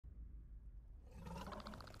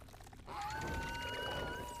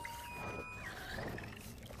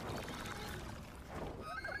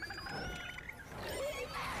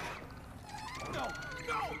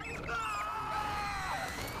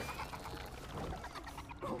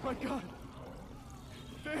my God!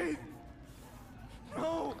 Faith!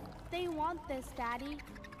 No! They want this, Daddy.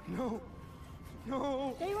 No!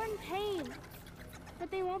 No! They were in pain, but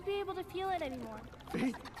they won't be able to feel it anymore.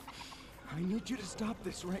 Faith! I need you to stop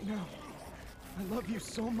this right now. I love you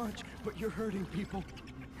so much, but you're hurting people.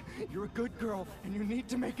 You're a good girl, and you need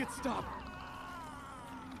to make it stop.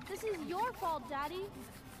 This is your fault, Daddy.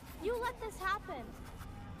 You let this happen.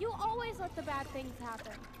 You always let the bad things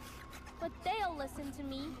happen. But they'll listen to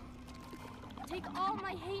me. Take all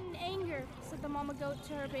my hate and anger, said the mama goat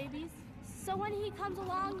to her babies. So when he comes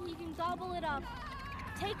along, he can gobble it up.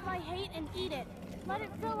 Take my hate and eat it. Let it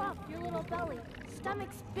fill up your little belly.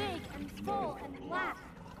 Stomach's big and full and black.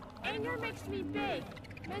 Anger makes me big,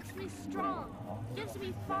 makes me strong, gives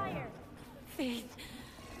me fire. Faith.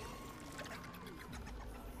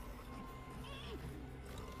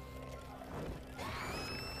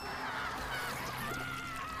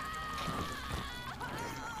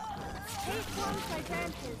 Hate forms my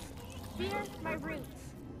branches, fear my roots.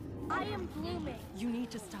 I am blooming. You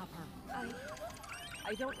need to stop her.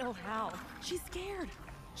 I don't know how. She's scared.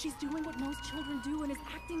 She's doing what most children do and is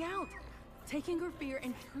acting out. Taking her fear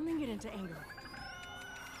and turning it into anger.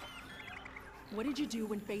 What did you do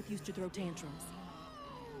when Faith used to throw tantrums?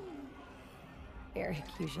 Eric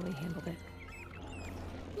usually handled it.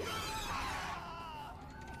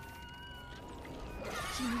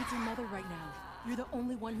 She needs her mother right now. You're the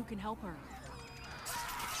only one who can help her.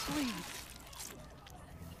 Please.